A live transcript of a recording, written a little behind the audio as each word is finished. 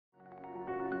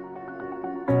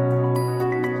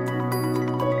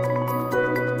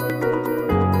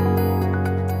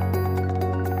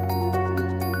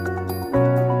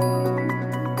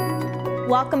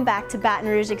Welcome back to Baton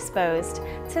Rouge Exposed.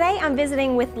 Today I'm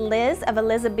visiting with Liz of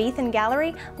Elizabethan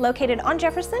Gallery, located on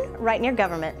Jefferson, right near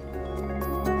Government.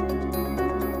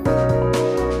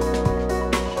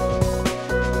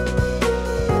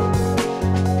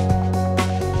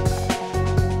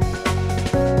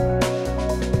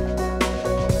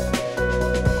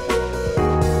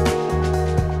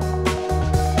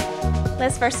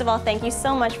 Liz, first of all, thank you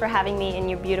so much for having me in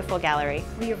your beautiful gallery.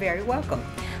 You're very welcome.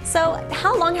 So,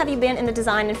 how long have you been in the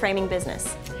design and framing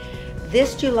business?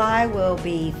 This July will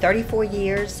be 34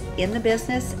 years in the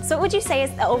business. So what would you say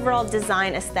is the overall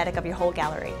design aesthetic of your whole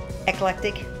gallery?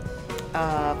 Eclectic,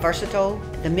 versatile.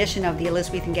 The mission of the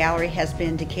Elizabethan Gallery has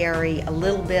been to carry a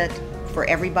little bit for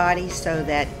everybody, so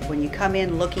that when you come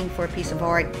in looking for a piece of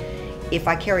art, if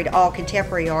I carried all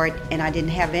contemporary art and I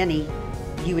didn't have any,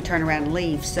 you would turn around and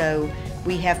leave. So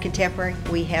we have contemporary,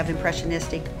 we have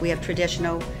impressionistic, we have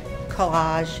traditional,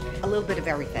 collage, a little bit of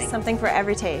everything. Something for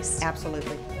every taste.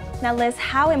 Absolutely. Now Liz,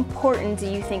 how important do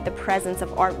you think the presence of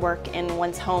artwork in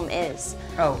one's home is?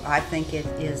 Oh, I think it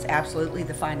is absolutely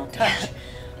the final touch.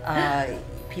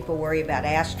 People worry about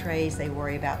ashtrays, they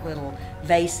worry about little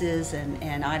vases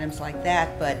and items like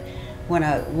that, but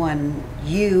when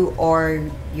you or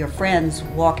your friends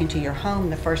walk into your home,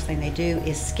 the first thing they do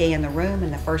is scan the room,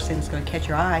 and the first thing that's going to catch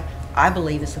your eye, I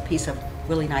believe, is a piece of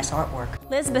really nice artwork.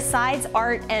 Liz, besides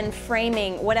art and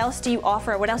framing, what else do you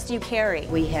offer? What else do you carry?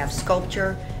 We have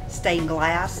sculpture, stained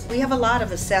glass. We have a lot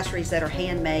of accessories that are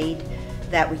handmade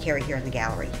that we carry here in the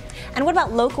gallery. And what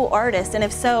about local artists? And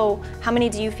if so, how many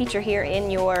do you feature here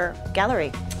in your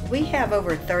gallery? We have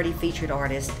over 30 featured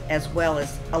artists, as well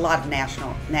as a lot of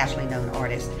nationally known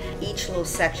artists. Each little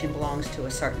section belongs to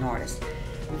a certain artist.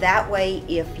 That way,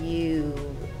 if you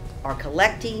are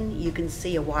collecting, you can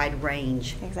see a wide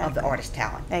range of the artist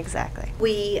talent. Exactly.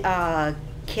 We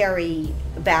carry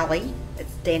ballet.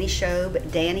 It's Danny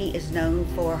Shobe. Danny is known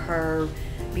for her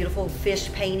beautiful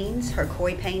fish paintings, her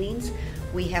koi paintings.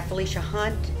 We have Felicia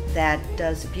Hunt that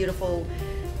does beautiful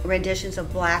renditions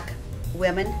of black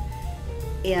women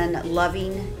in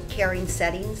loving, caring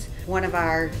settings. One of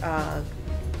our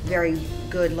very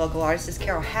good local artists is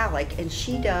Carol Halleck, and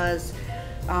she does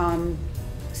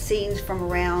scenes from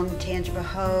around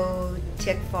Tangipahoa,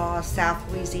 Tickfaw,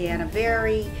 South Louisiana,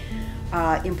 very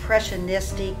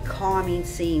impressionistic, calming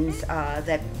scenes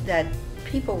that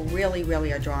people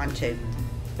really are drawn to.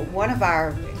 One of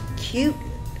our cute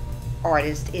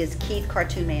artists is Keith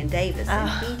Cartoon Man Davis, and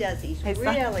he does these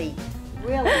really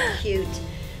cute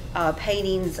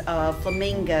paintings of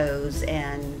flamingos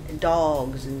and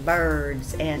dogs and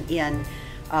birds, and in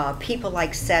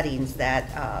people-like settings that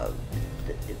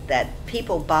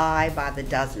people buy by the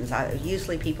dozens.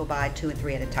 Usually people buy 2 and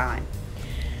 3 at a time.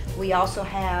 We also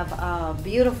have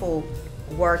beautiful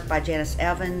work by Janice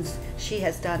Evans. She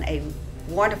has done a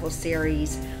wonderful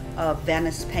series of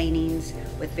Venice paintings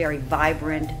with very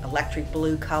vibrant electric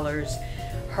blue colors.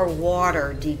 Her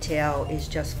water detail is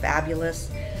just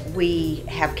fabulous. We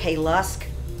have Kay Lusk,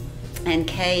 and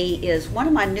Kay is one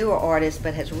of my newer artists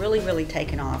but has really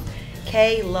taken off.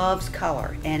 Kay loves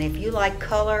color, and if you like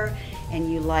color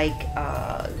and you like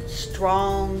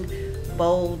strong,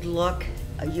 bold look,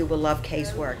 you will love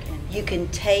Kay's work. You can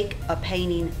take a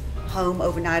painting home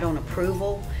overnight on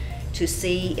approval to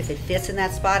see if it fits in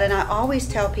that spot, and I always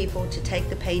tell people to take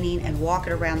the painting and walk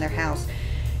it around their house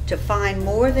to find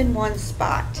more than one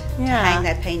spot to hang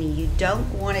that painting. You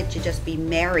don't want it to just be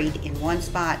married in one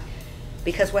spot,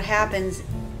 because what happens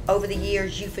over the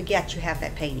years, you forget you have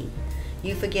that painting.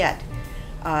 You forget.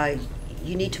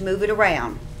 You need to move it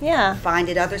around. Yeah. Find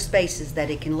it other spaces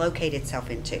that it can locate itself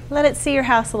into. Let it see your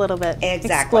house a little bit. Exactly.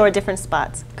 Explore different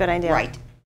spots. Good idea. Right.